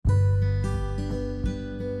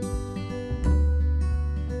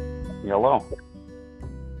Hello.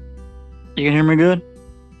 You can hear me good?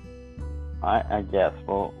 I guess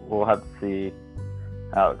we'll have to see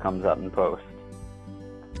how it comes out in post.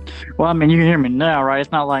 Well, I mean, you can hear me now, right?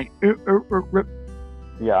 It's not like...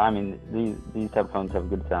 Yeah, I mean these headphones have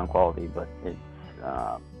good sound quality, but it's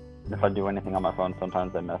if I do anything on my phone,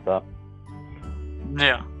 sometimes they mess up.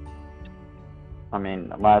 Yeah. I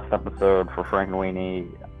mean, last episode for Frank and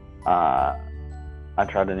Weenie, I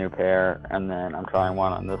tried a new pair, and then I'm trying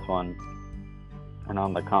one on this one, and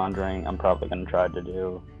on The Conjuring, I'm probably gonna try to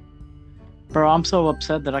do. Bro, I'm so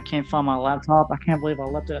upset that I can't find my laptop. I can't believe I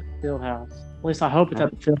left it at the field house. At least I hope it's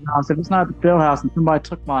at the field house. If it's not at the field house and somebody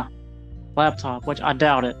took my laptop, which I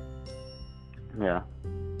doubt it. Yeah.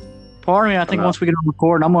 Part of me, I think once we get on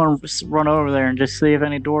record, I'm going to run over there and just see if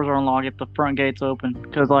any doors are unlocked, if the front gate's open.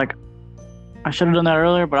 Because, like, I should have done that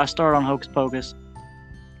earlier, but I started on Hocus Pocus.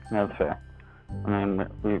 That's fair. I mean,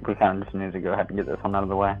 we kind of just need to go ahead and get this one out of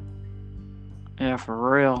the way. Yeah, for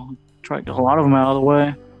real. Try to get a lot of them out of the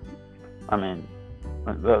way. I mean,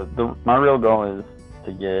 my real goal is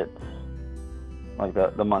to get, like,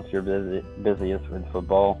 the months you're busiest with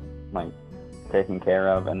football, like, taken care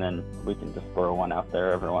of, and then we can just throw one out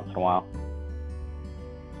there every once in a while.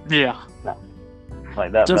 Yeah. No.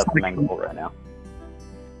 Like, that's the main goal right now.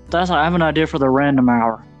 I have an idea for the random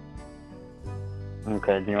hour.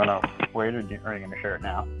 Okay, do you want to wait, or are you going to share it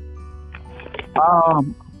now?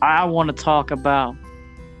 I want to talk about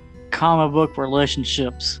comic book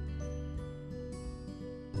relationships.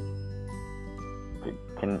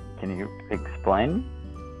 Can you explain?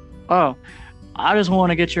 Oh, I just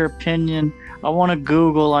want to get your opinion. I want to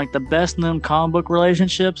Google, like, the best known comic book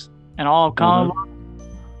relationships in all of comic book,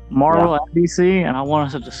 Marvel and DC, and I want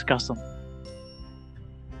us to discuss them.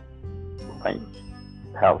 Like,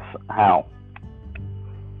 how?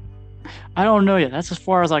 I don't know yet. That's as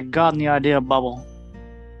far as I got in the idea bubble.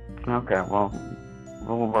 Okay, well,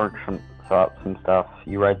 we'll work some stuff.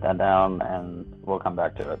 You write that down, and we'll come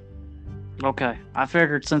back to it. Okay. I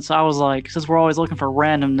figured since we're always looking for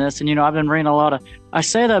randomness, and, I've been reading a lot of... I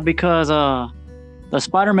say that because the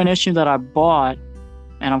Spider-Man issue that I bought,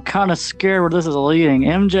 and I'm kind of scared where this is leading.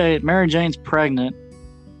 Mary Jane's pregnant,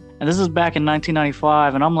 and this is back in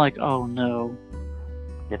 1995, and I'm like, oh no.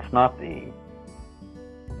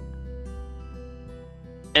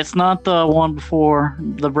 It's not the one before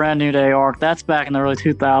the Brand New Day arc. That's back in the early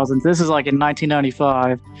 2000s. This is like in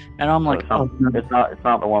 1995, and I'm like, no. It's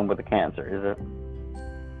not the one with the cancer, is it?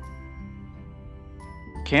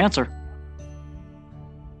 Cancer.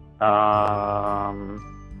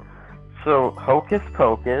 So Hocus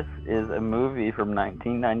Pocus is a movie from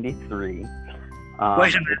 1993.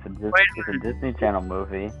 It's a Disney Channel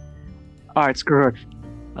movie. All right, screw it.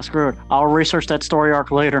 I'll research that story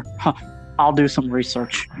arc later. I'll do some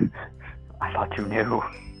research. I thought you knew.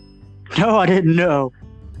 No, I didn't know.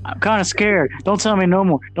 I'm kind of scared. Don't tell me no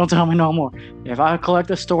more. If I collect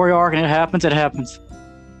the story arc and it happens, it happens.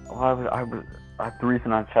 Well, the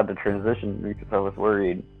reason I had to transition because I was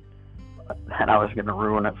worried that I was going to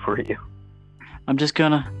ruin it for you. I'm just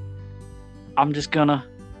gonna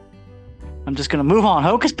move on.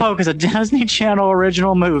 Hocus Pocus, a Disney Channel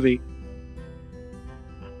original movie.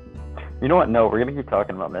 You know what? No, we're gonna keep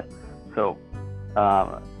talking about this. So,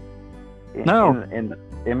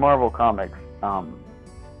 in Marvel Comics,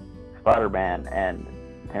 Spider-Man and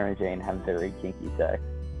Mary Jane have very kinky sex.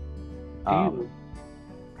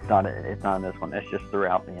 It's not in this one. It's just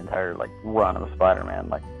throughout the entire run of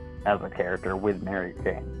Spider-Man, as a character with Mary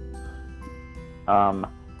Jane.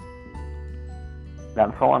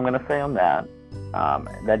 That's all I'm gonna say on that.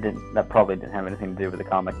 That probably didn't have anything to do with the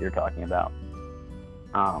comic you're talking about.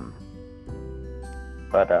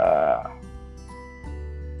 But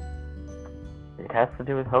it has to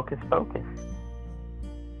do with Hocus Pocus.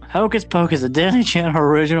 Hocus Pocus, a Disney Channel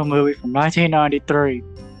original movie from 1993.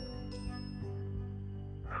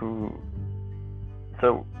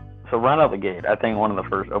 So right out the gate, I think one of the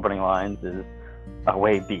first opening lines is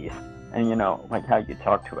 "Away, beast," and how you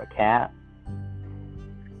talk to a cat.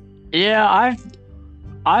 Yeah,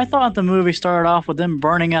 I thought the movie started off with them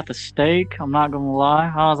burning at the stake. I'm not gonna lie.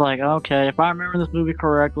 I was like, okay, if I remember this movie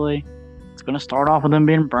correctly, it's gonna start off with them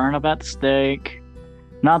being burned up at the stake.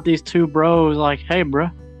 Not these two bros like, hey, bro,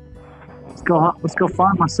 let's go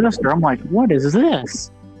find my sister. I'm like, what is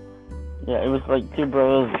this? Yeah, it was like two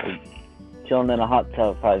bros chilling in a hot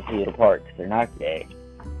tub 5 feet apart because they're not gay.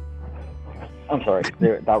 I'm sorry,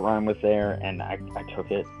 that rhyme was there, and I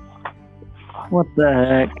took it. What the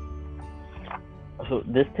heck? So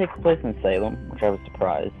this takes place in Salem, which I was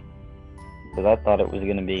surprised, because I thought it was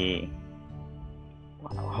going to be...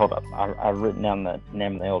 Hold up, I've written down the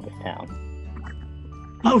name of the oldest town.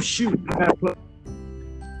 Oh shoot!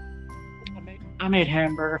 I made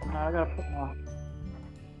hamburger. I gotta put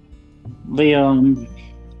the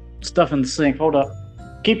stuff in the sink. Hold up.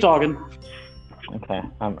 Keep talking. Okay.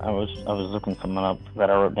 I was looking something up that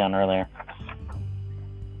I wrote down earlier.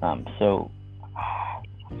 So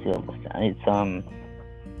let's see what this down.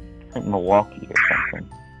 It's like Milwaukee or something.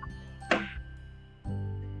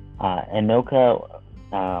 Anoka,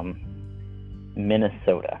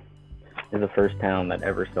 Minnesota is the first town that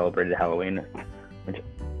ever celebrated Halloween, which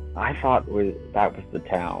I thought was the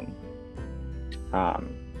town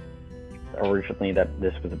originally that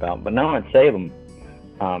this was about. But now it's Salem.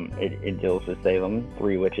 It deals with Salem,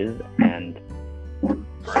 3 witches, and a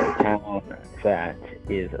town that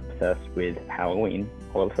is obsessed with Halloween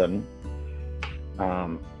all of a sudden.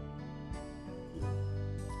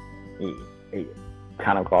 It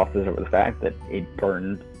kind of glosses over the fact that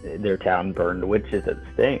their town burned witches at the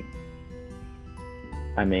stake.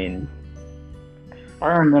 I mean,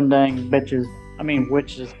 Burn them dang bitches. I mean,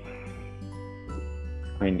 witches.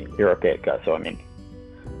 I mean, you're okay at Gus, so I mean.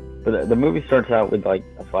 But the movie starts out with like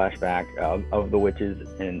a flashback of the witches,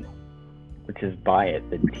 and which is by it,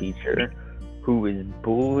 the teacher who is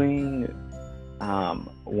bullying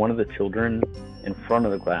one of the children in front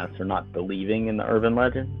of the class for not believing in the urban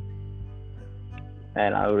legend.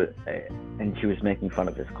 And she was making fun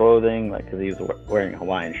of his clothing, like, because he was wearing a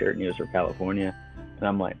Hawaiian shirt and he was from California. And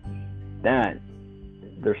I'm like,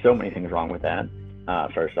 there's so many things wrong with that.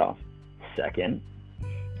 First off, second,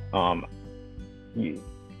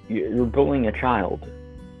 you're bullying a child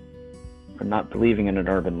for not believing in an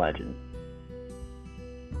urban legend.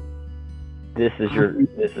 This is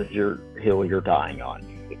your hill you're dying on.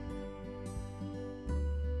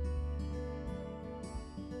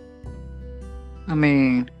 I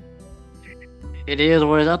mean, it is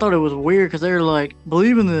what it is. I thought it was weird because they were like,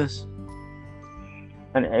 believe in this.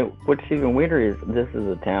 And what's even weirder is this is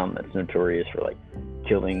a town that's notorious for like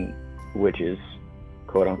killing witches,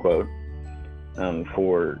 quote unquote,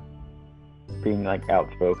 for being like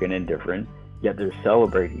outspoken and different. Yet they're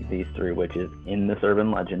celebrating these 3 witches in this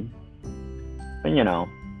urban legend. And you know,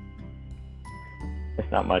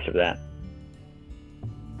 it's not much of that.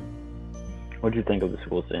 What'd you think of the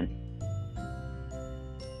school scene?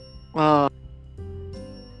 Hello?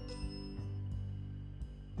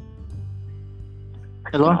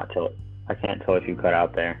 I can't tell if you cut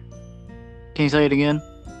out there. Can you say it again?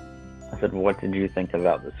 I said, what did you think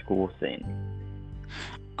about the school scene?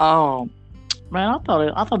 Oh, man, I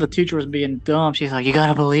thought the teacher was being dumb. She's like, you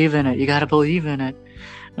gotta believe in it. You gotta believe in it.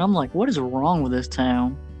 And I'm like, what is wrong with this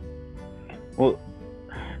town? Well,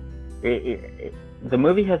 the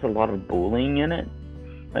movie has a lot of bullying in it.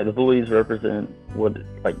 Like the bullies represent what,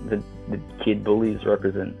 like the kid bullies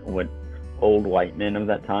represent what old white men of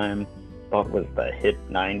that time thought was the hip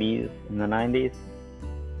 90s in the 90s,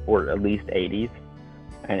 or at least 80s.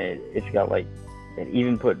 And it's got like, it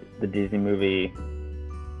even put the Disney movie,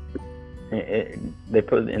 they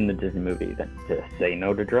put it in the Disney movie that to say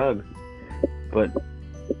no to drugs. But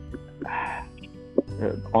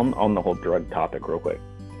on the whole drug topic real quick,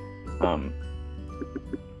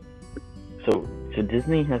 so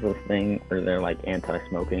Disney has this thing where they're like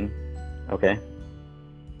anti-smoking, okay?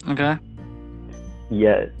 Okay.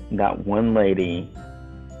 Yet that one lady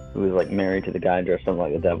who was like married to the guy dressed up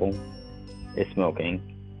like the devil is smoking.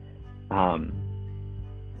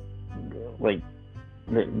 Like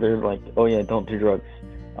they're like, oh yeah, don't do drugs.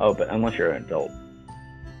 Oh, but unless you're an adult.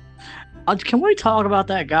 Can we talk about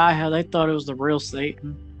that guy? How they thought it was the real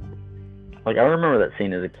Satan? Like I remember that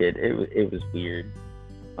scene as a kid. It was weird.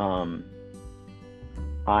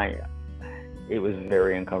 It was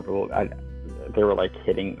very uncomfortable. They were like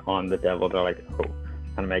hitting on the devil. They're like, oh,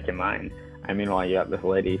 I'm gonna make him mine. I mean, while you got this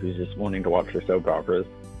lady who's just wanting to watch her soap operas.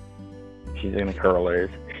 She's in curlers.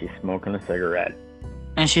 She's smoking a cigarette.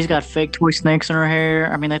 And she's got fake toy snakes in her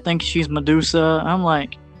hair. I mean, they think she's Medusa. I'm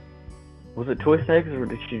like, was it toy snakes or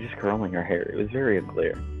was she just curling her hair? It was very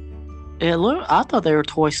unclear. I thought they were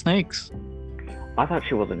toy snakes. I thought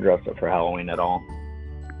she wasn't dressed up for Halloween at all.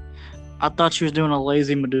 I thought she was doing a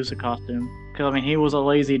lazy Medusa costume. Because, I mean, he was a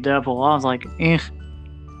lazy devil. I was like, eh.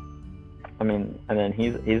 I mean, and then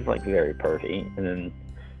he's like very pervy. And then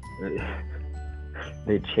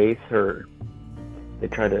they chase her.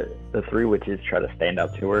 The 3 witches try to stand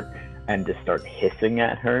up to her and just start hissing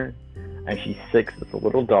at her. And she sicks this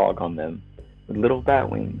little dog on them with little bat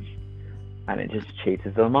wings. And it just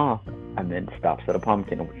chases them off. And then stops at a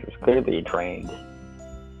pumpkin, which was clearly trained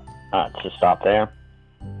to stop there.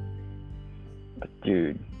 But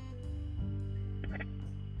dude,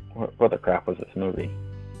 what the crap was this movie?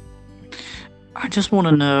 I just want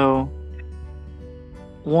to know,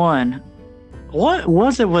 One, what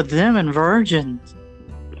was it with them and virgins?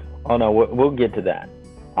 Oh no, we'll get to that.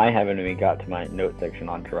 I haven't even got to my note section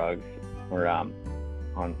on drugs or on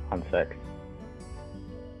sex.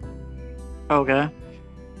 Okay.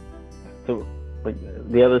 So, like,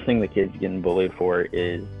 the other thing the kid's getting bullied for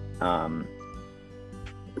is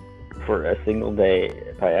for a single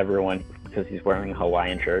day by everyone because he's wearing a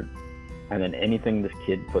Hawaiian shirt, and then anything this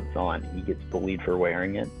kid puts on, he gets bullied for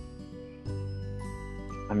wearing it.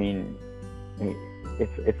 I mean,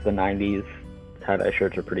 it's the 90s. Tie-dye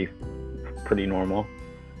shirts are pretty normal.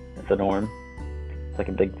 It's a norm. It's like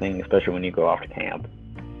a big thing, especially when you go off to camp.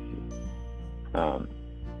 The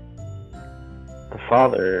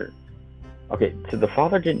father... Okay, so the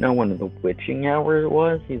father didn't know when the witching hour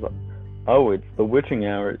was. He's like, oh, it's the witching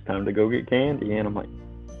hour. It's time to go get candy. And I'm like,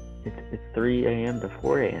 it's 3 a.m. to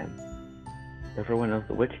 4 a.m. Everyone knows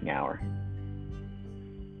the witching hour.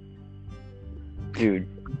 Dude.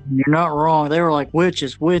 You're not wrong. They were like,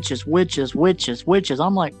 witches, witches, witches, witches, witches.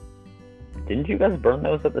 I'm like... Didn't you guys burn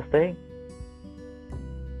those at the stake?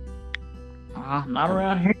 Not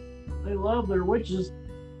around here. They love their witches.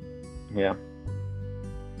 Yeah.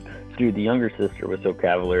 Dude, the younger sister was so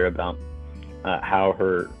cavalier about how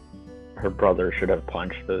her brother should have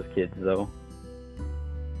punched those kids, though.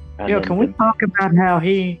 And Yo, can we talk about how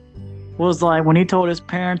he was like, when he told his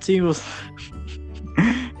parents he was...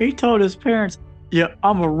 he told his parents, yeah,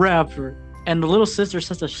 I'm a rapper. And the little sister's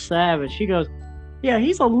such a savage. She goes, yeah,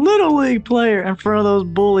 he's a little league player in front of those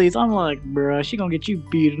bullies. I'm like, bruh, she gonna get you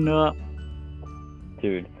beaten up.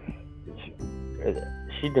 Dude,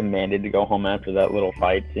 she demanded to go home after that little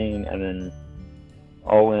fight scene, and then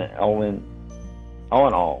all in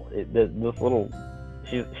all, this little,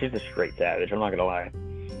 she's a straight savage. I'm not gonna lie.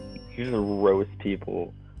 She just roasts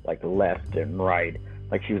people like left and right,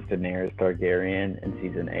 like she was Daenerys Targaryen in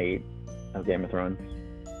season 8 of Game of Thrones.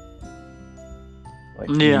 Like,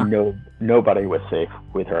 yeah, nobody was safe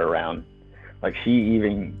with her around. Like, she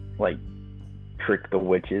even like tricked the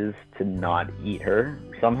witches to not eat her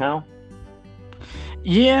somehow.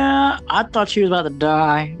 Yeah, I thought she was about to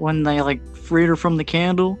die when they like freed her from the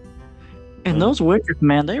candle. And those witches,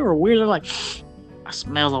 man, they were weird. They're like, I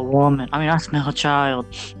smell a woman. I mean, I smell a child.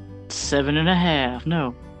 7.5.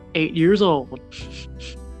 No, 8 years old.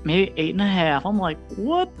 Maybe 8.5. I'm like,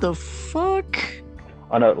 what the fuck?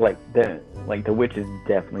 Oh no, like the witches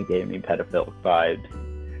definitely gave me pedophilic vibes.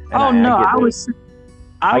 And oh no, I was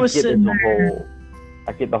sitting there.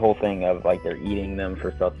 I get the whole thing of like they're eating them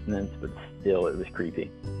for sustenance, but still it was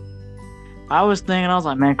creepy. I was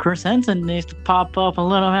like, man, Chris Henson needs to pop up and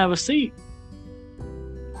let him have a seat.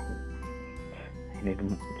 You need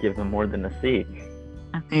to give them more than a seat.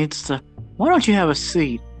 Why don't you have a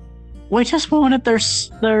seat? We just wanted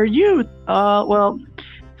their youth. Well,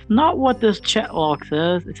 not what this chat log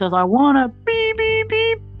says. It says, I want to beep, beep,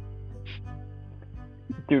 beep.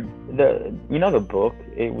 Dude, the book,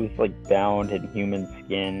 it was like bound in human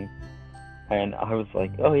skin. And I was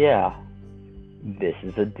like, oh yeah, this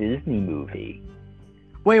is a Disney movie.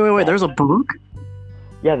 Wait, there's a book?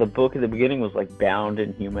 Yeah, the book at the beginning was like bound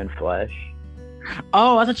in human flesh.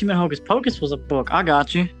 Oh, I thought you meant Hocus Pocus was a book. I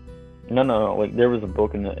got you. No. Like there was a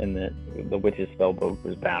book in the witch's spell book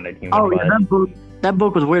was bound in human flesh. Yeah, that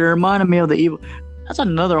book was weird. It reminded me of the evil. That's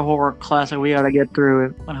another horror classic we gotta get through.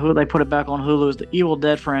 When they put it back on Hulu is the Evil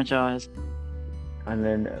Dead franchise. And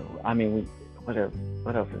then I mean, what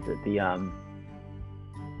else is it? The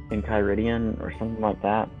Enchiridion or something like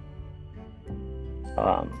that.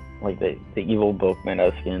 Like the evil book made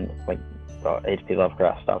us in like H.P.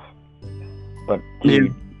 Lovecraft stuff. But dude,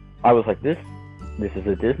 yeah. I was like, this is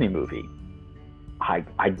a Disney movie. I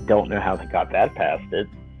don't know how they got that past it.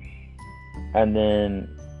 And then,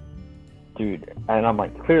 dude, and I'm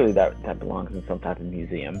like, clearly that belongs in some type of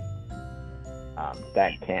museum.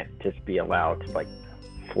 That can't just be allowed to like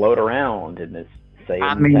float around in this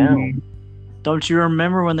town. Don't you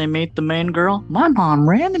remember when they meet the main girl? My mom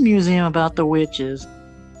ran the museum about the witches.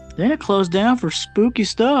 Then it closed down for spooky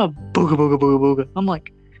stuff. Booga booga booga booga. I'm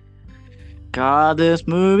like, God, this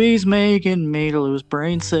movie's making me lose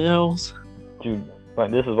brain cells. Dude,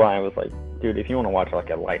 like this is why I was like, dude, if you want to watch like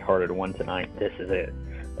a lighthearted one tonight, this is it.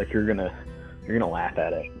 Like you're gonna laugh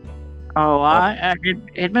at it. Oh,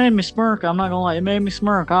 it made me smirk. I'm not gonna lie, it made me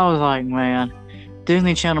smirk. I was like, man,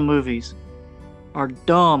 Disney Channel movies are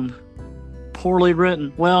dumb, poorly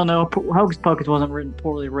written. Well, no, Hocus Pocus wasn't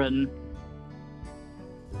poorly written.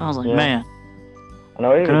 I was like, yeah. Man. I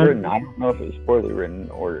know it was written. I don't know if it was poorly written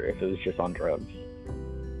or if it was just on drugs.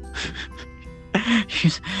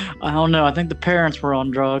 I don't know. I think the parents were on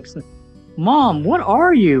drugs. Mom, what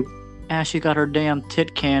are you? She got her damn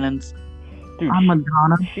tit cannons. Dude, I'm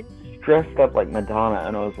Madonna. she's dressed up like Madonna,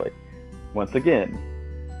 and I was like, once again,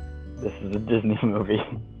 this is a Disney movie.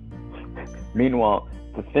 Meanwhile,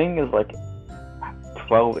 the thing is like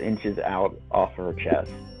 12 inches out off her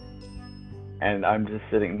chest, and I'm just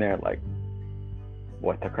sitting there like,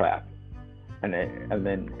 what the crap? And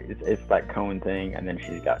then it's that cone thing, and then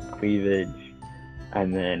she's got cleavage,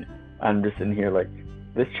 and then I'm just in here like,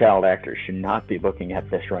 this child actor should not be looking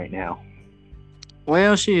at this right now.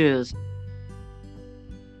 Well, she is.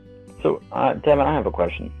 So, Devin, I have a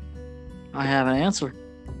question. I have an answer.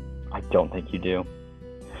 I don't think you do.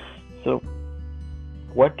 So,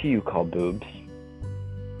 what do you call boobs?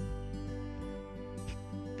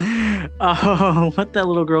 Oh, what that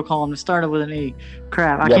little girl called him? It started with an E.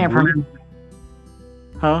 Crap, I Yeah, can't remember.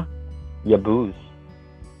 Huh? Ya booze.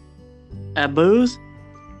 At booze?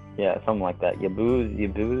 Yeah, something like that. Ya booze, ya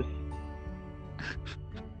booze.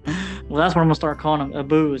 Well, that's what I'm gonna start calling him. A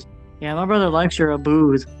booze. Yeah, my brother likes your a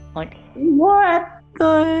booze. Like, what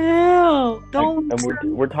the hell? Don't.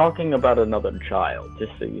 And we're talking about another child,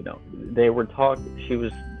 just so you know. They were talking. She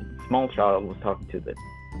was small child was talking to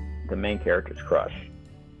the main character's crush,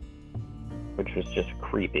 which was just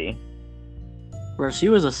creepy. Where she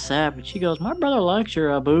was a savage. She goes, my brother likes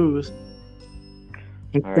your booze.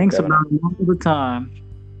 He All right, thinks Devin. about it all the time.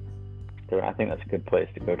 So I think that's a good place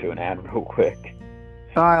to go to an ad real quick.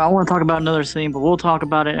 All right, I want to talk about another scene, but we'll talk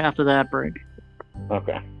about it after that break.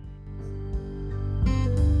 Okay.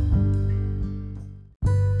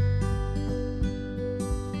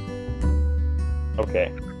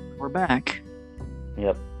 Okay. We're back.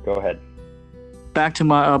 Yep. Go ahead. Back to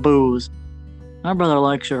my booze. My brother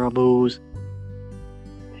likes your booze.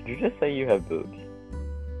 Did you just say you have boobs?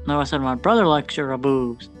 No, I said my brother likes your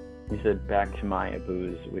booze. You said back to my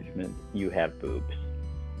booze, which meant you have boobs.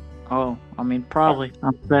 Oh, I mean, probably.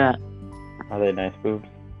 I'm fat. Are they nice boobs?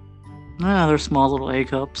 Nah, they're small little A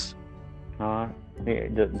cups.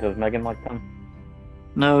 Does Megan like them?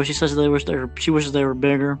 No, she says she wishes they were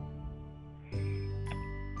bigger.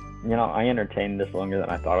 You know, I entertained this longer than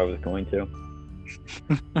I thought I was going to.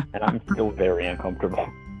 And I'm still very uncomfortable.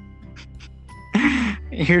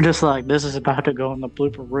 You're just like, this is about to go in the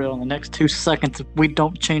blooper reel in the next 2 seconds if we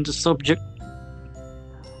don't change the subject.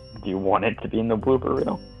 Do you want it to be in the blooper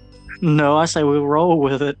reel? No, I say we roll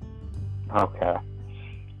with it. Okay.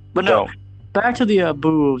 But no, back to the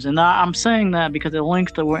boobs. And I'm saying that because it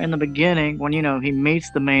links to where in the beginning when, he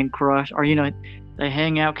meets the main crush or, they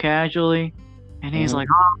hang out casually. And he's like,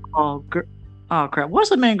 oh, crap. What's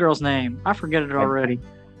the main girl's name? I forget it already.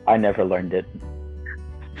 I never learned it.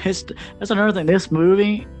 That's another thing. This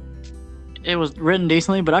movie, it was written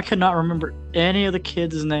decently, but I could not remember any of the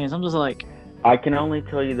kids' names. I'm just like... I can only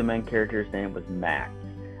tell you the main character's name was Max.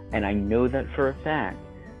 And I know that for a fact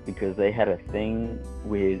because they had a thing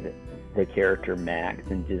with the character Max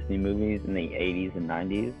in Disney movies in the 80s and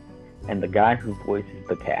 90s. And the guy who voices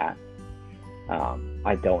the cat,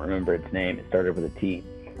 I don't remember its name. It started with a T.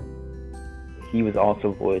 He was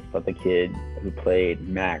also voiced by the kid who played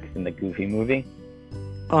Max in the Goofy movie.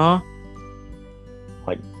 Uh-huh.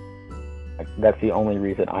 Like, that's the only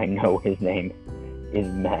reason I know his name is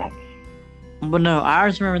Max. But no, I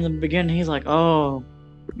just remember in the beginning, he's like, oh,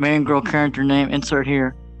 main girl character name, insert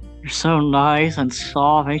here. You're so nice and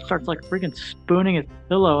soft. And he starts like freaking spooning his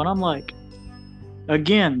pillow. And I'm like,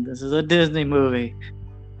 again, this is a Disney movie.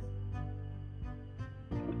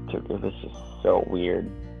 This is so weird.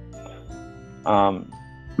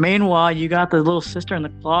 Meanwhile, you got the little sister in the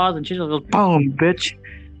closet, and she just goes, boom, bitch.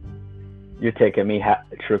 You're taking me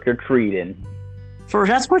trick-or-treating. First,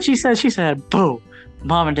 that's what she said. She said, boom.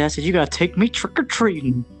 Mom and Dad said, you gotta take me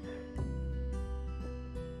trick-or-treating.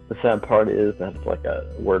 The sad part is that's like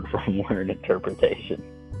a word from word interpretation.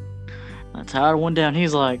 That's how it went down.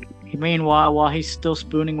 He's like, meanwhile, while he's still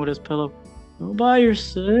spooning with his pillow, go by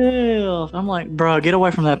yourself. I'm like, bro, get away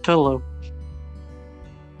from that pillow.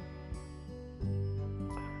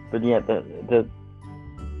 But yeah,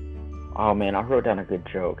 oh man, I wrote down a good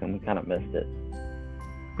joke and we kind of missed it.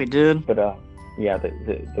 We did? But yeah,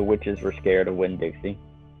 the witches were scared of Winn-Dixie.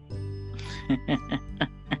 I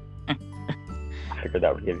figured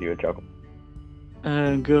that would give you a chuckle.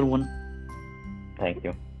 Good one. Thank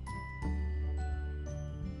you.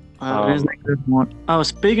 There's a good one. Oh,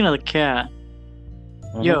 speaking of the cat,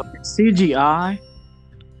 yo, CGI,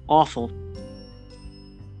 awful.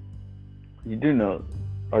 You do know.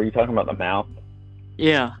 Are you talking about the mouth?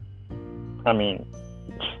 Yeah. I mean,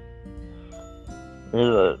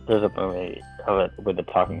 there's a movie of it with the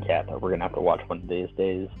talking cat that we're gonna have to watch one of these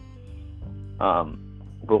days.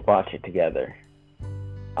 We'll watch it together.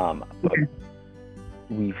 But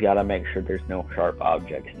we've got to make sure there's no sharp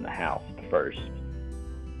objects in the house first.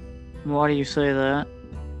 Why do you say that?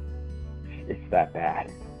 It's that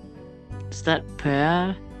bad. Is that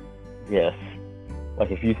bad? Yes. Like,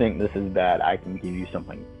 if you think this is bad, I can give you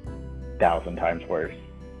something 1,000 times worse.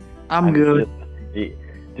 I'm good.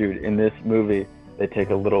 Dude, in this movie, they take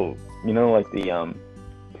a little, like the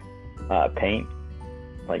paint,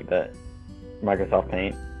 like the Microsoft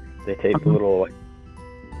Paint. They take the little like,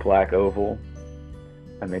 black oval,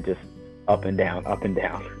 and they just up and down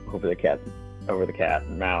over the cat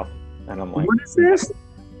mouth. And I'm like, What is this?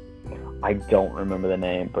 I don't remember the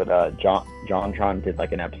name, but JonTron did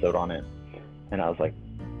like an episode on it, and I was like,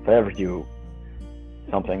 if I ever do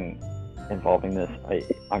something involving this,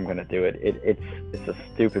 I'm gonna do it. It's a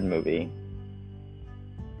stupid movie.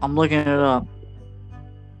 I'm looking it up.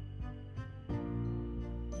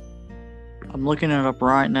 I'm looking it up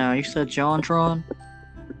right now. You said JonTron?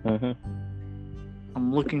 Mhm.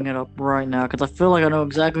 I'm looking it up right now because I feel like I know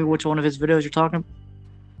exactly which one of his videos you're talking.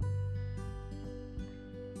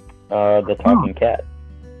 The talking cat.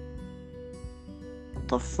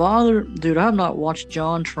 The father, dude. I have not watched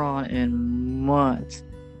JonTron in months.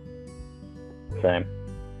 Same.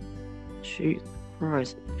 Jesus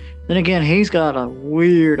Christ. Then again, he's got a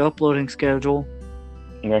weird uploading schedule.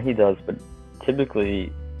 Yeah, he does, but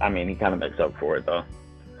typically, I mean, he kind of makes up for it though.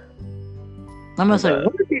 I'm gonna say,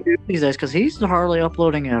 what does he do these days? Because he's hardly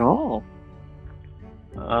uploading at all.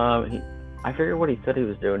 I forget what he said he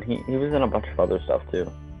was doing. He was in a bunch of other stuff too.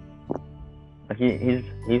 Like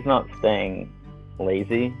he's not staying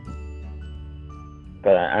lazy,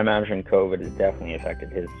 but I imagine COVID has definitely affected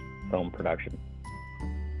his film production.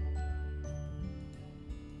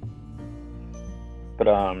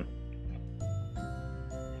 But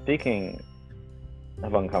speaking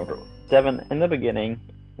of uncomfortable, Devin, in the beginning,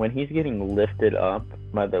 when he's getting lifted up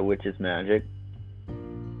by the witch's magic,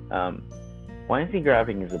 why is he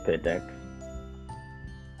grabbing his appendix?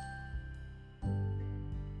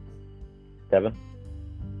 Devin?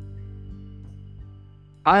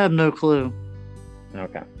 I have no clue.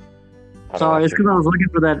 Okay. Sorry, it's because I was looking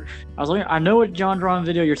for that. I know what JonTron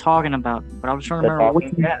video you're talking about, but I was trying to The remember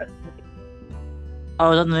talking cat.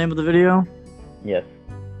 Oh, is that the name of the video? Yes.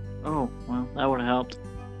 Oh, well, that would have helped.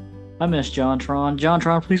 I miss JonTron.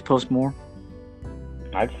 JonTron, please post more.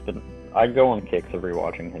 I'd go on kicks of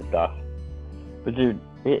rewatching his stuff. But dude,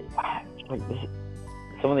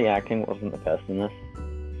 some of the acting wasn't the best in this.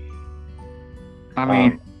 I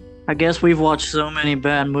mean, I guess we've watched so many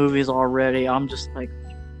bad movies already. I'm just like,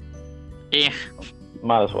 eh.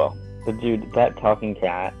 Might as well. But dude, that talking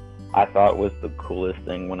cat, I thought was the coolest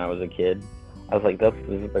thing when I was a kid. I was like, this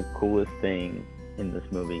is the coolest thing in this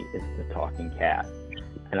movie is the talking cat.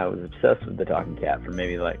 And I was obsessed with the talking cat for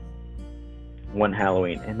maybe like one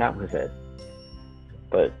Halloween, and that was it.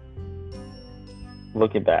 But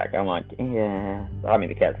looking back, I'm like, yeah. I mean,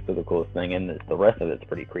 the cat's still the coolest thing, and the rest of it's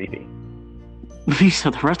pretty creepy. He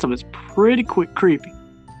said the rest of it's pretty creepy.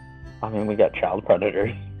 I mean, we got child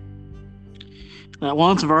predators. That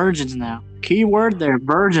one's virgins now. Key word there,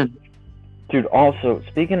 virgin. Dude, also,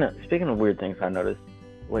 speaking of weird things I noticed,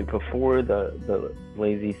 like before the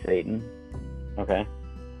lazy Satan, okay?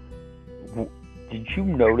 Did you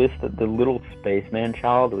notice that the little spaceman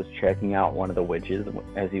child was checking out one of the witches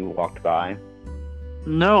as he walked by?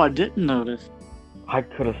 No, I didn't notice. I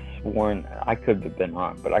could have sworn, I could have been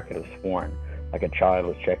wrong, but I could have sworn like a child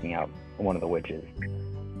was checking out one of the witches.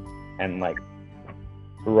 And like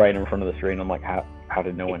right in front of the screen, I'm like, how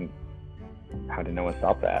did no one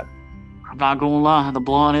stop that? I'm not gonna lie, the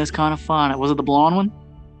blonde is kind of fun. Was it the blonde one?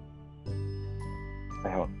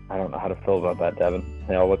 I don't know how to feel about that, Devin.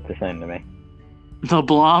 They all look the same to me. The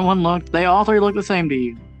blonde one they all three look the same to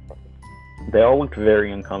you. They all looked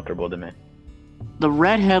very uncomfortable to me. The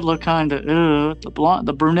redhead looked kind of,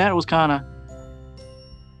 the brunette was kind of,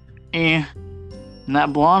 and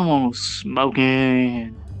that blonde one was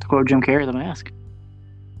smoking. To quote Jim Carrey, The Mask.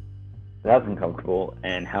 That's uncomfortable,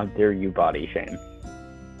 and how dare you body shame?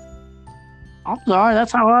 I'm sorry,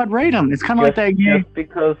 that's how I'd rate him. It's kind of like that game. Just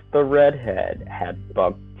because the redhead had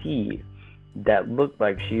buck teeth that looked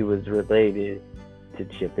like she was related to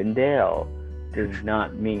Chip and Dale does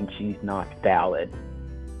not mean she's not valid.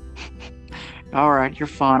 Alright, you're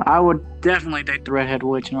fine. I would definitely date the redhead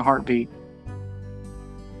witch in a heartbeat.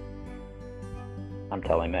 I'm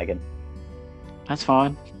telling Megan. That's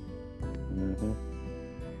fine. Mm-hmm.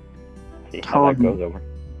 See how that goes over.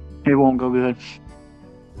 It won't go good.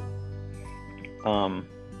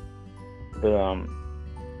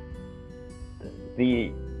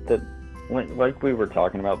 Like we were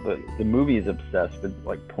talking about, the movie is obsessed with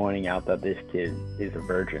like pointing out that this kid is a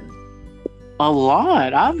virgin. A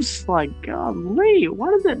lot. I'm just like, golly,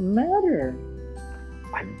 why does it matter?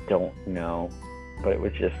 I don't know, but it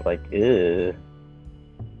was just like, ew.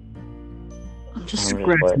 I'm just I'm just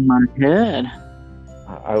scratching like- my head.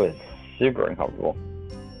 I was super uncomfortable.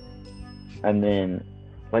 And then,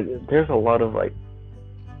 like, there's a lot of, like,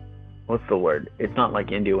 what's the word? It's not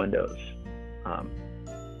like innuendos.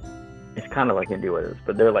 It's kind of like innuendos,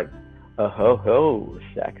 but they're like, ho,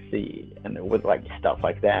 sexy. And with, like, stuff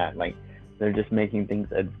like that. Like, they're just making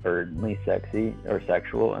things advertently sexy or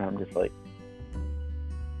sexual. And I'm just like,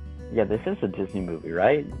 yeah, this is a Disney movie,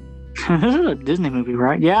 right? This is a Disney movie,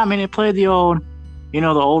 right? Yeah, I mean, it played the old, the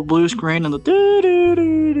old blue screen and the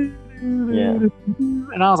do. Yeah.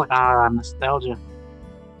 And I was like, nostalgia.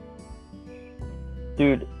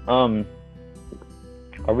 Dude, are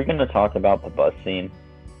we gonna talk about the bus scene?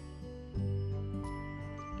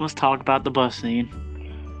 Let's talk about the bus scene.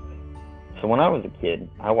 So when I was a kid,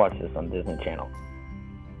 I watched this on Disney Channel,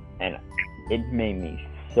 and it made me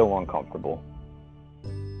so uncomfortable.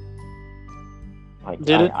 Like,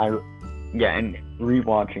 Did it? Yeah, and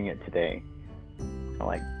rewatching it today,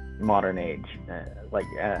 like modern age, like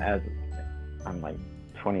as I'm like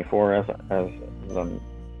 24 as I'm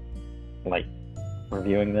like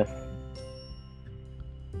reviewing this.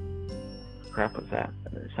 Crap was that?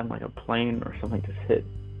 It sounded like a plane or something just hit.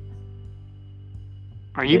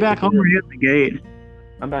 Are you back home or are you at the gate?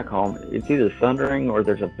 I'm back home. It's either thundering or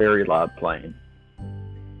there's a very loud plane,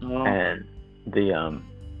 Oh. and the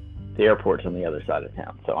airport's on the other side of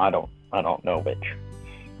town, so I don't know which.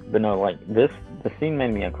 But no, like the scene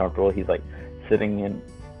made me uncomfortable. He's like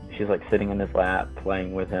she's like sitting in his lap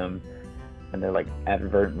playing with him, and they're like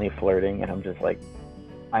advertently flirting, and I'm just like,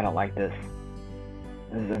 I don't like this.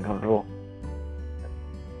 This is uncomfortable.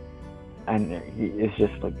 And it's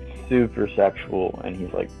just like super sexual, and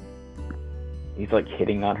he's like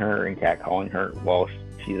hitting on her and catcalling her while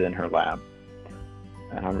she's in her lap,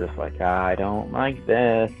 and I'm just like, I don't like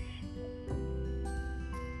this.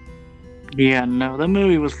 Yeah, no, the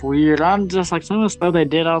movie was weird. I'm just like, some of the stuff they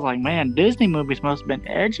did, I was like, man, Disney movies must have been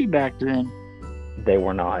edgy back then. They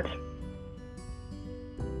were not.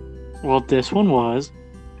 Well, this one was.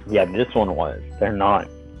 Yeah, this one was. They're not.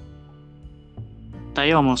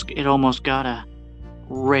 It almost got a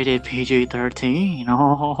rated PG-13.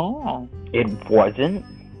 Oh, It wasn't.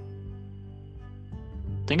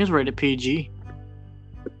 I think it's rated PG.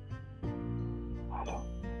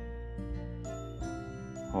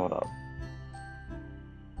 Hold up.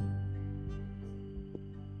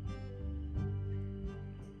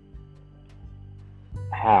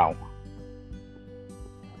 How?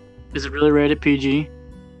 Is it really rated PG?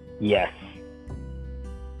 Yes.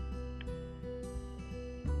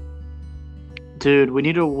 Dude, we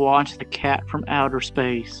need to watch The Cat from Outer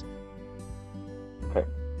Space. Okay.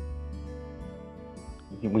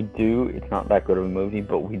 We do. It's not that good of a movie,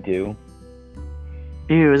 but we do.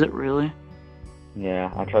 Ew, is it really?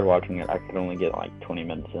 Yeah, I tried watching it. I could only get like 20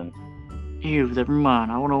 minutes in. Ew, never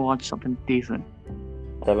mind. I want to watch something decent.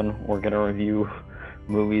 7, we're gonna review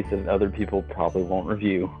movies that other people probably won't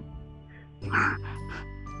review.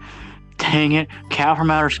 Dang it. Cat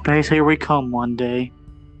from Outer Space, here we come one day.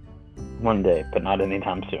 One day, but not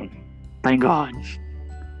anytime soon. Thank God.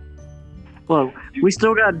 Look, we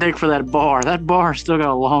still got to dig for that bar. That bar still got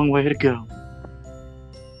a long way to go.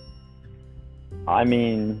 I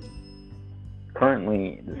mean,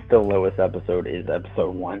 currently, the still lowest episode is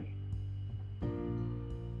episode 1.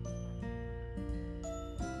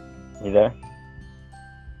 You there?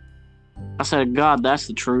 I said, God, that's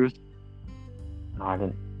the truth. No, I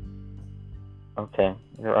didn't. Okay,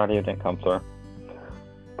 your audio didn't come through.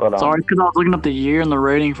 But Sorry, because I was looking up the year and the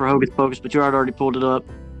rating for Hocus Pocus, but you had already pulled it up.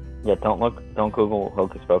 yeah, don't Google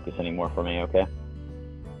Hocus Pocus anymore for me, okay?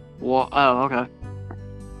 Well, oh, okay.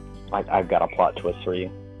 I've got a plot twist for you.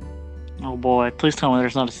 Oh boy, please tell me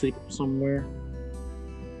there's not a sequel somewhere.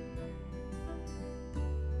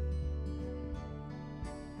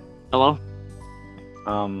 Hello?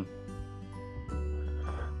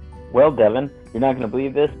 Well, Devin, you're not gonna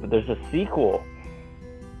believe this, but there's a sequel.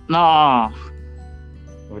 No.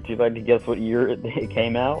 Would you like to guess what year it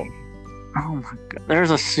came out? Oh my God,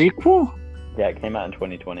 there's a sequel? Yeah, it came out in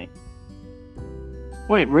 2020.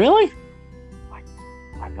 Wait, really?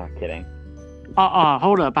 I'm not kidding.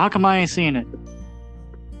 Hold up. How come I ain't seen it?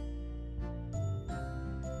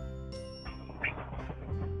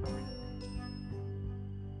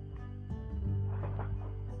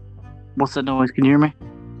 What's that noise? Can you hear me?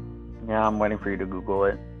 Yeah, I'm waiting for you to Google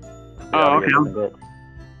it. Oh, okay.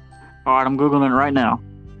 Alright, I'm Googling it right now.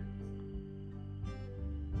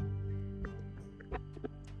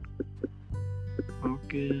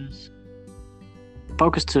 Focus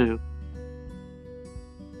Pocus 2.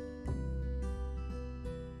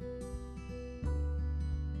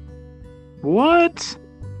 What?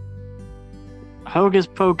 Hocus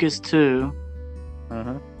Pocus 2.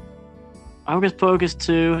 Mm-hmm. Hocus Pocus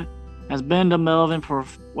 2 has been to Melvin for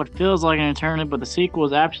what feels like an eternity, but the sequel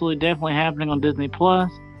is absolutely definitely happening on Disney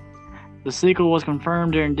Plus. The sequel was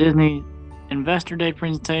confirmed during Disney Investor Day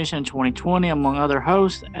presentation in 2020, among other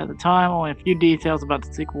hosts. At the time, only a few details about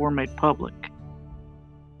the sequel were made public.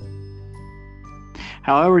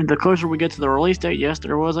 However, the closer we get to the release date, yes,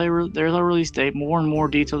 there's a release date. More and more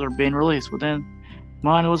details are being released. Within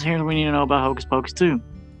mind, what's here we need to know about Hocus Pocus 2.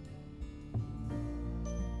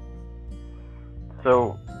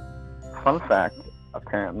 So, fun fact,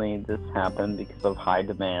 apparently this happened because of high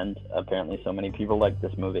demand. Apparently so many people like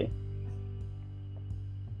this movie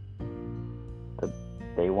that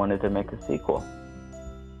they wanted to make a sequel.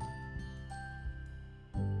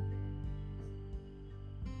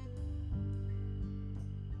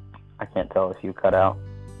 I can't tell if you cut out.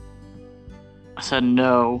 I said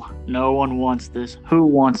no. No one wants this. Who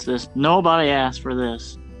wants this? Nobody asked for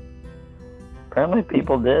this. Apparently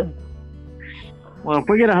people did. Well, if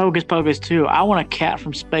we get a Hocus Pocus 2, I want a cat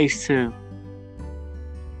from space too.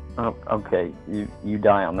 Oh, okay, you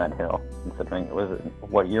die on that hill. Considering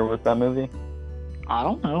what year was that movie? I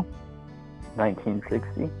don't know.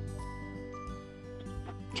 1960.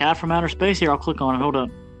 Cat from outer space here. I'll click on it. Hold up.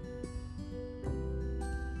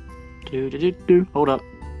 Hold up.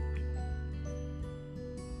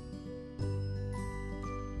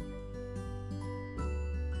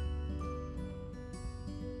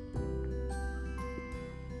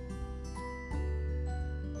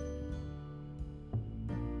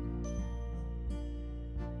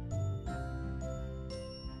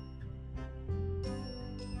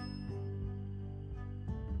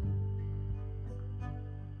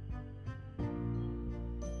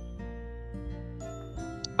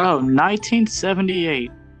 Oh,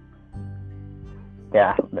 1978.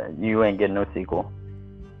 Yeah, you ain't getting no sequel.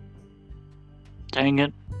 Dang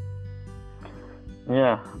it.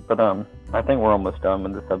 Yeah, but I think we're almost done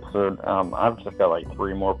with this episode. I've just got like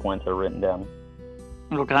 3 more points I've written down.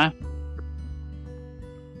 Okay.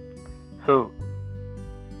 So,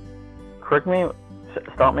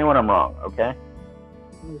 stop me when I'm wrong, okay?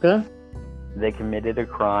 Okay. They committed a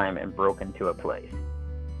crime and broke into a place.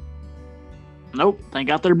 Nope, they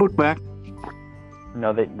got their book back.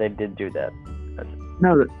 No, they did do that.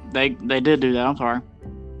 No, they did do that. I'm sorry.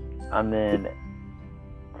 And then,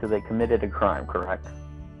 so they committed a crime, correct?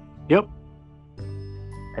 Yep.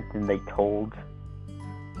 And then they told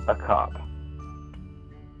a cop.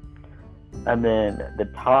 And then the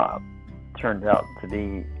top turned out to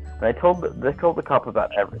be. They told the cop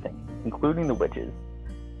about everything, including the witches.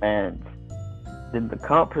 And then the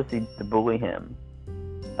cop proceeds to bully him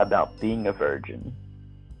about being a virgin.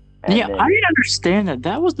 And yeah, I didn't understand that.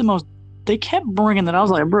 That was the most. They kept bringing that. I was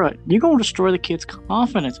like, bro, you're going to destroy the kid's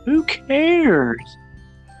confidence. Who cares?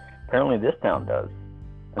 Apparently this town does.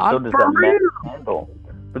 And so does that Matt Campbell.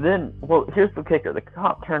 But then, well, here's the kicker. The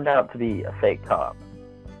cop turned out to be a fake cop.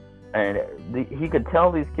 And he could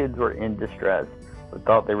tell these kids were in distress, but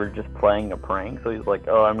thought they were just playing a prank. So he's like,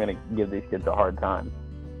 oh, I'm going to give these kids a hard time.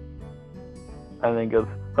 And then goes,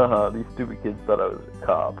 haha, these stupid kids thought I was a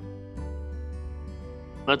cop.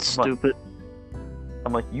 That's stupid.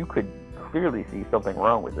 I'm like, you could clearly see something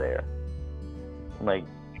wrong with there. I'm like,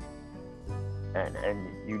 and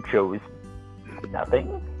you chose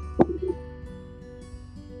nothing?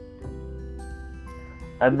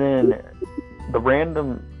 And then the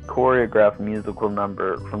random choreographed musical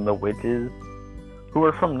number from the witches, who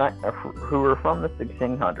were from the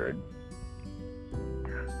 1600s,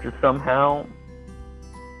 just somehow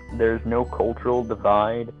there's no cultural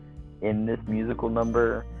divide in this musical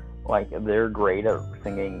number. Like, they're great at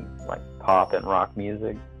singing like pop and rock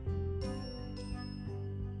music.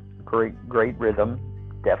 Great rhythm.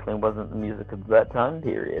 Definitely wasn't the music of that time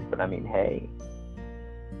period, but I mean, hey,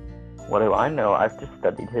 what do I know? I've just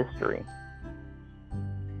studied history.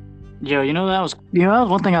 Yeah, that was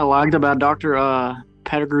one thing I liked about Dr.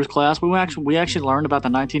 Pettigrew's class. We actually learned about the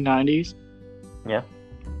 1990s. Yeah.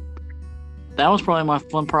 That was probably my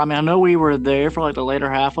fun part. I mean, I know we were there for like the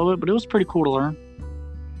later half of it, but it was pretty cool to learn.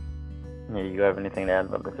 Yeah, you have anything to add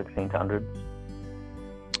about the 1600s?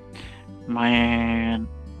 Man,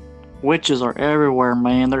 witches are everywhere,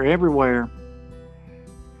 man. They're everywhere.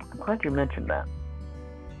 I'm glad you mentioned that.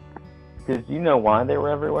 Because you know why they were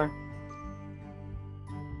everywhere?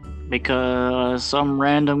 Because some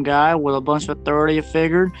random guy with a bunch of authority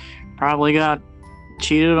figured probably got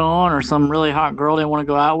cheated on, or some really hot girl didn't want to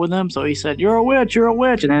go out with him. So he said, "You're a witch, you're a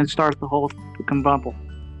witch," and then it starts the whole bumble.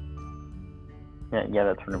 Yeah,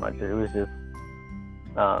 that's pretty much it. It was just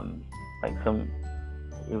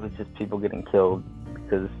it was just people getting killed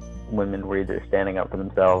because women were either standing up for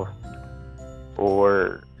themselves,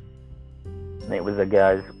 or it was a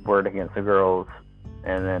guy's word against the girls,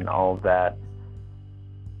 and then all of that.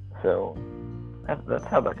 So that's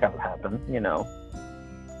how that kind of happened, you know.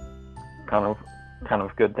 Kind of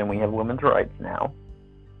good thing we have women's rights now.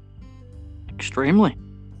 Extremely.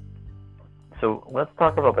 So let's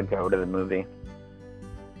talk about the goat of the movie.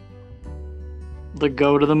 The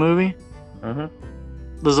goat of the movie? Mm-hmm.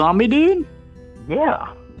 The zombie dude?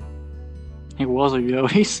 Yeah. He was a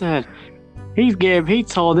goat. He said he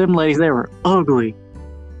told them ladies they were ugly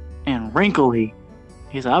and wrinkly.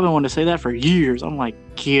 He said, I've been wanting to say that for years. I'm like,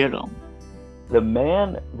 get him. The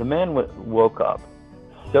man woke up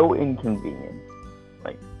so inconvenient,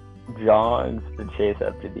 like jogs to chase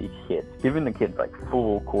after these kids, giving the kids like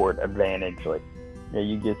full court advantage. Like, yeah,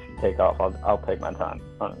 you just take off. I'll take my time.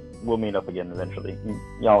 We'll meet up again eventually.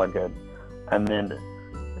 Y'all are good. And then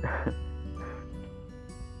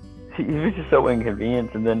he was just so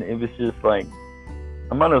inconvenient. And then it was just like,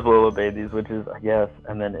 I might as well obey these witches, I guess.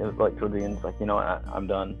 And then it was like toward the end, it's like, you know what? I'm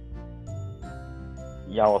done.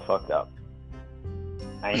 Y'all are fucked up.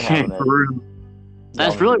 I ain't having it.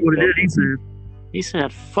 That's really what it is. He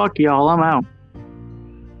said, fuck y'all, I'm out.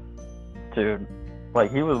 Dude,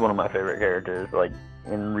 like, he was one of my favorite characters. Like,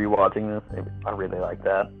 in rewatching this, I really like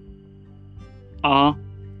that.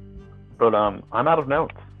 But I'm out of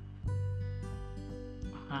notes.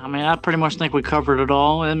 I mean, I pretty much think we covered it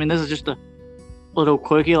all. I mean, this is just a little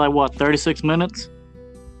quickie, like what, 36 minutes?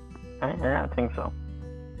 Yeah, I think so.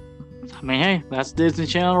 I mean, hey, that's Disney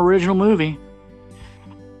Channel original movie.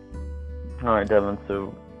 Alright, Devin,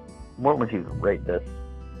 so what would you rate this?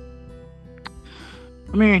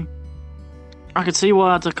 I mean, I could see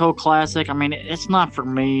why it's a cult classic. I mean, it's not for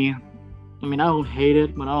me. I mean, I don't hate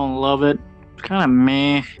it, but I don't love it. It's kind of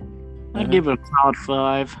meh. I'd give it a solid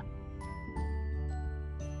 5.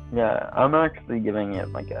 Yeah, I'm actually giving it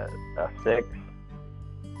like a 6.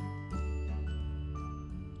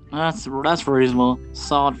 That's reasonable.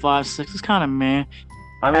 Solid 5, 6. It's kind of meh.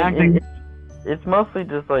 I mean, it's mostly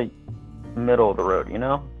just like middle of the road, you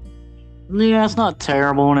know? Yeah, it's not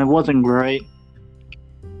terrible, and it wasn't great.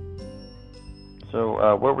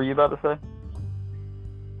 So, what were you about to say?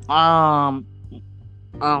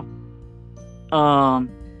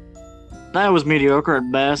 That was mediocre at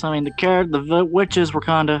best. I mean, the witches were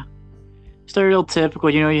kind of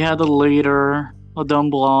stereotypical. You know, you had the leader, a dumb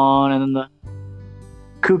blonde, and then the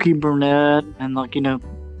kooky brunette, and like, you know,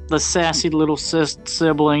 the sassy little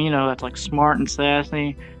sibling, you know, that's like smart and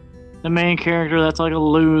sassy. The main character that's like a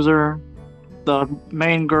loser. The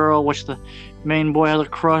main girl, which the main boy has a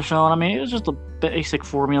crush on. I mean, it was just a basic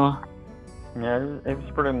formula. Yeah, it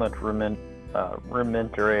was pretty much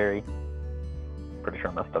rudimentary. Pretty sure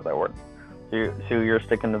I messed up that word. So you're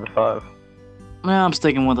sticking to the 5? Yeah, I'm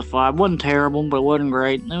sticking with the 5. Wasn't terrible, but it wasn't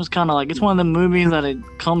great. It was kind of like, it's one of the movies that it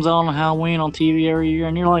comes out on Halloween on TV every year,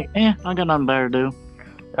 and you're like, I got nothing better to do.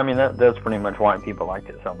 I mean, that's pretty much why people liked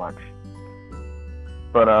it so much.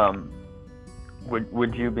 But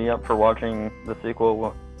would you be up for watching the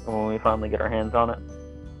sequel when we finally get our hands on it?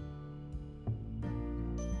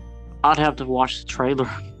 I'd have to watch the trailer.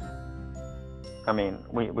 I mean,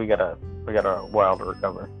 we got a while to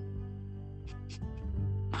recover.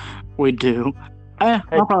 We do. Hey,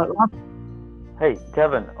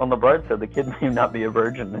 Kevin, on the bright side, the kid may not be a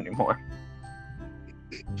virgin anymore.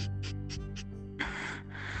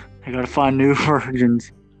 I gotta find new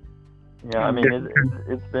virgins. Yeah, I mean,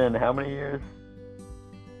 it's been how many years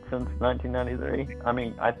since 1993? I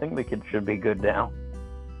mean, I think the kid should be good now.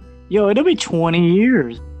 Yo, it'll be 20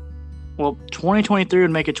 years. Well, 2023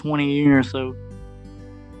 would make it 20 years, so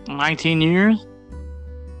 19 years?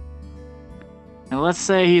 And let's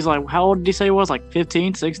say he's like, how old did he say he was? Like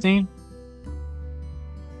 15, 16?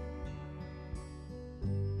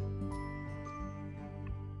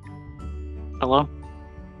 Hello?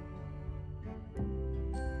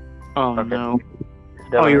 Oh, okay. No.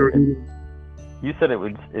 Oh, you said it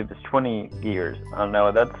was 20 years. Oh,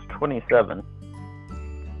 no, that's 27.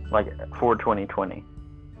 Like, for 2020.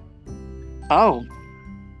 Oh.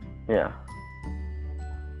 Yeah.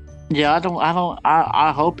 Yeah,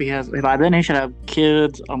 I hope he has. By then he should have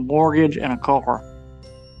kids, a mortgage, and a car.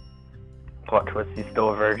 Plot twist, he's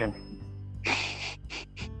still a virgin.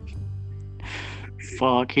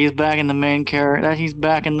 Fuck, he's back in the main character. He's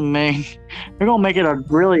back in the main. They're gonna make it a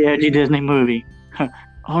really edgy Disney movie.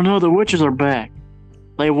 Oh no, the witches are back.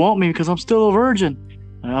 They want me because I'm still a virgin.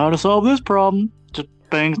 How to solve this problem? Just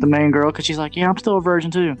bangs the main girl because she's like, yeah, I'm still a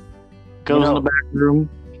virgin too. Goes in the back room.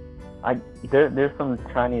 There's some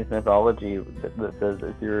Chinese mythology that says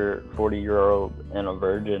if you're 40-year-old and a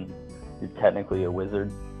virgin, you're technically a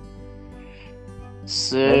wizard.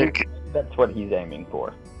 Sick. Maybe that's what he's aiming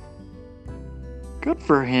for. Good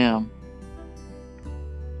for him.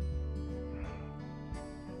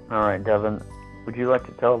 All right, Devin, would you like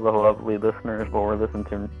to tell the lovely listeners what we're listening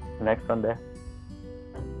to next Sunday?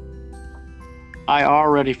 I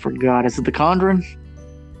already forgot. Is it The Conjuring?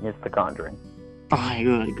 It's The Conjuring.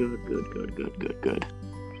 Oh, good.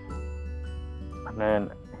 And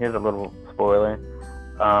then here's a little spoiler.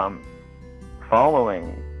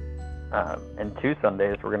 Following in 2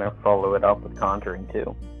 Sundays, we're gonna follow it up with Conjuring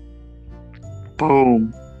 2.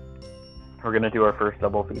 Boom. We're gonna do our first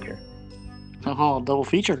double feature. Oh, double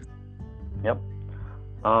feature. Yep.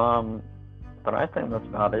 But I think that's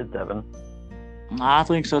about it, Devin. I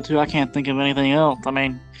think so too. I can't think of anything else. I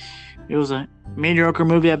mean, it was a mediocre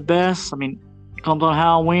movie at best. I mean, it comes on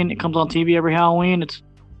Halloween. It comes on TV every Halloween. It's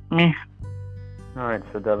meh. All right,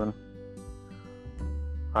 so Devin,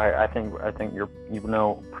 I think you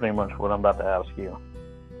know pretty much what I'm about to ask you.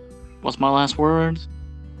 What's my last words?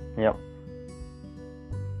 Yep.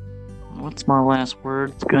 What's my last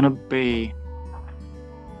words gonna be?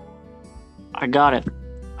 I got it.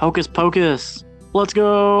 Hocus Pocus. Let's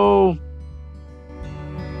go.